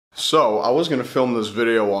So, I was gonna film this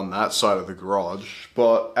video on that side of the garage,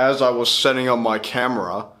 but as I was setting up my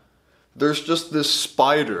camera, there's just this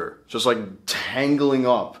spider, just like tangling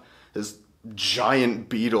up, this giant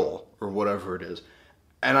beetle, or whatever it is.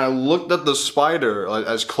 And I looked at the spider, like,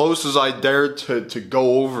 as close as I dared to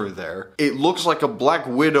go over there. It looks like a black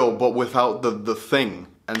widow, but without the thing.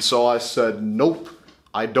 And so I said, nope,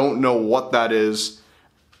 I don't know what that is.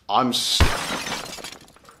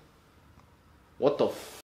 What the f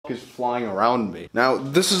is flying around me? Now,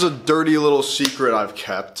 this is a dirty little secret I've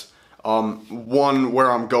kept. One,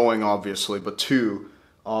 where I'm going, obviously, but two,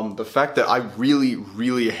 the fact that I really,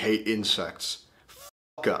 really hate insects.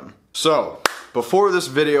 F them. So, before this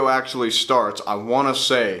video actually starts, I want to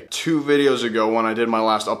say, 2 videos ago when I did my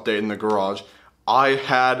last update in the garage, I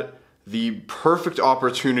had the perfect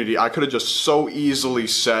opportunity. I could have just so easily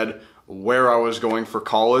said where I was going for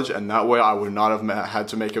college, and that way I would not have had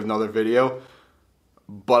to make another video.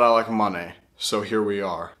 But I like money, so here we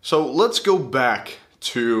are. So let's go back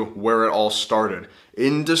to where it all started.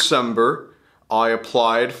 In December, I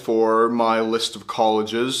applied for my list of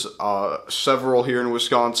colleges, several here in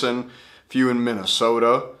Wisconsin, a few in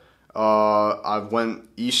Minnesota. I went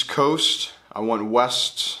East Coast, I went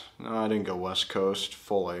West. No, I didn't go West Coast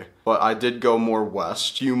fully, but I did go more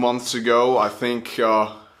west. A few months ago, I think,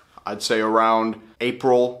 I'd say around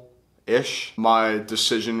April-ish, my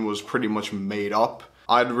decision was pretty much made up.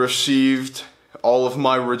 I'd received all of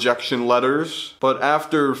my rejection letters, but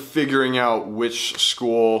after figuring out which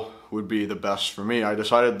school would be the best for me, I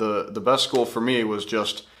decided the best school for me was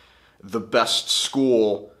just the best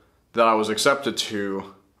school that I was accepted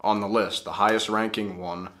to on the list, the highest ranking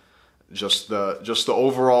one, just the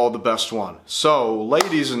overall the best one. So,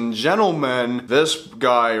 ladies and gentlemen, this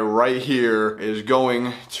guy right here is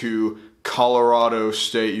going to Colorado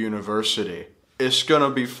State University. It's gonna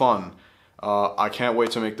be fun. I can't wait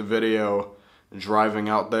to make the video driving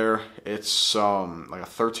out there. It's like a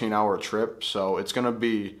 13-hour trip, so it's gonna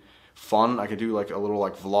be fun. I could do like a little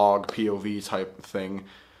like vlog POV type thing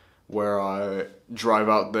where I drive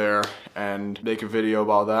out there and make a video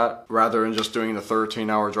about that rather than just doing the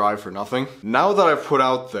 13-hour drive for nothing. Now that I've put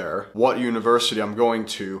out there what university I'm going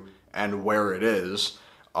to and where it is,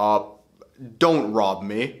 don't rob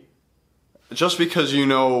me. Just because you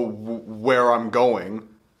know where I'm going,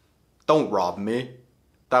 don't rob me.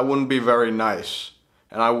 That wouldn't be very nice,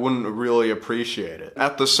 and I wouldn't really appreciate it.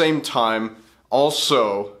 At the same time,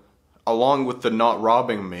 also, along with the not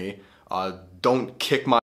robbing me, don't kick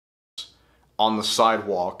my ass on the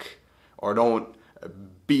sidewalk, or don't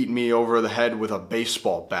beat me over the head with a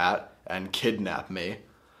baseball bat and kidnap me.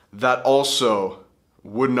 That also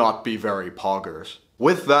would not be very poggers.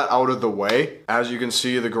 With that out of the way, as you can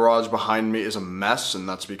see, the garage behind me is a mess, and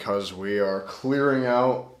that's because we are clearing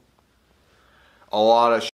out a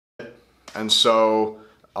lot of shit. And so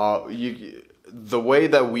the way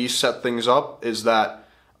that we set things up is that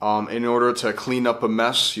in order to clean up a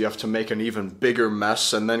mess, you have to make an even bigger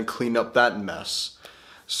mess and then clean up that mess.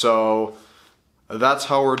 So that's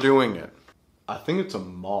how we're doing it. I think it's a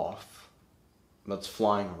moth that's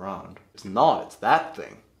flying around. It's not, it's that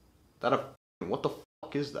thing. What the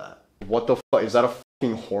fuck is that? What the fuck, is that a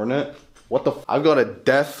fucking hornet? What the I've got a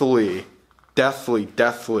deathly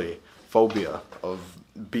phobia of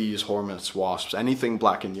bees, hornets, wasps, anything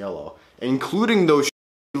black and yellow, including those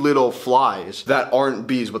little flies that aren't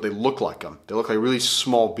bees, but they look like them. They look like really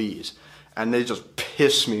small bees, and they just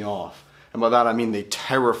piss me off. And by that I mean they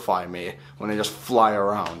terrify me when they just fly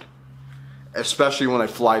around, especially when they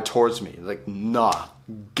fly towards me. Like, nah,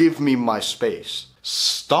 give me my space.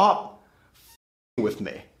 Stop with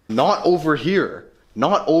me. Not over here.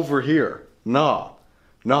 Not over here. Nah.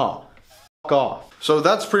 Fuck off. So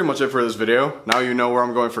that's pretty much it for this video. Now you know where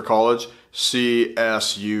I'm going for college.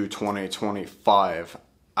 CSU 2025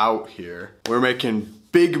 out here. We're making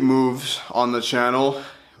big moves on the channel.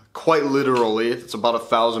 Quite literally. It's about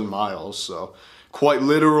 1,000 miles, so quite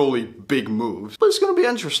literally big moves. But it's gonna be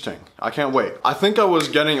interesting. I can't wait. I think I was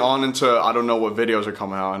getting on into, I don't know what videos are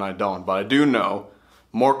coming out, and I don't, but I do know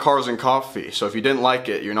more Cars and Coffee. So if you didn't like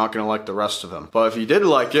it, you're not gonna like the rest of them. But if you did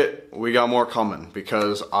like it, we got more coming,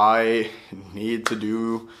 because I need to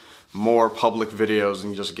do more public videos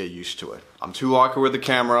and just get used to it. I'm too awkward with the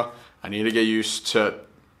camera. I need to get used to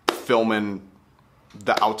filming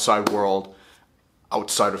the outside world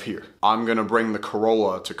outside of here. I'm gonna bring the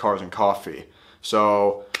Corolla to Cars and Coffee.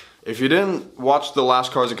 So if you didn't watch the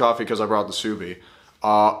last Cars and Coffee because I brought the Subi,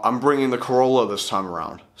 I'm bringing the Corolla this time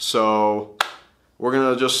around. So we're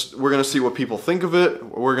gonna see what people think of it.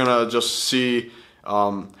 We're gonna just see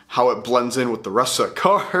how it blends in with the rest of the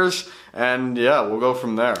cars, and yeah, we'll go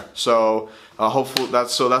from there. So hopefully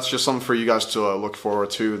that's just something for you guys to look forward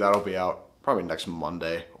to. That'll be out probably next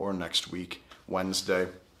Monday or next week, Wednesday,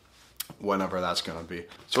 whenever that's gonna be.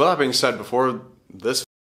 So with that being said, before this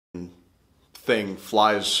thing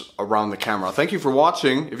flies around the camera, thank you for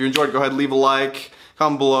watching. If you enjoyed, go ahead, leave a like,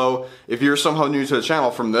 comment below. If you're somehow new to the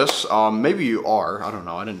channel from this, maybe you are, I don't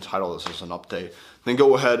know, I didn't title this as an update, then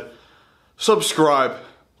go ahead, subscribe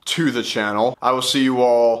to the channel. I will see you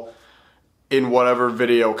all in whatever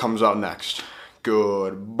video comes out next.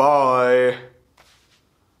 Goodbye.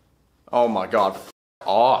 Oh my god,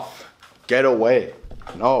 off. Get away.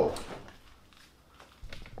 No.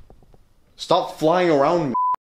 Stop flying around me.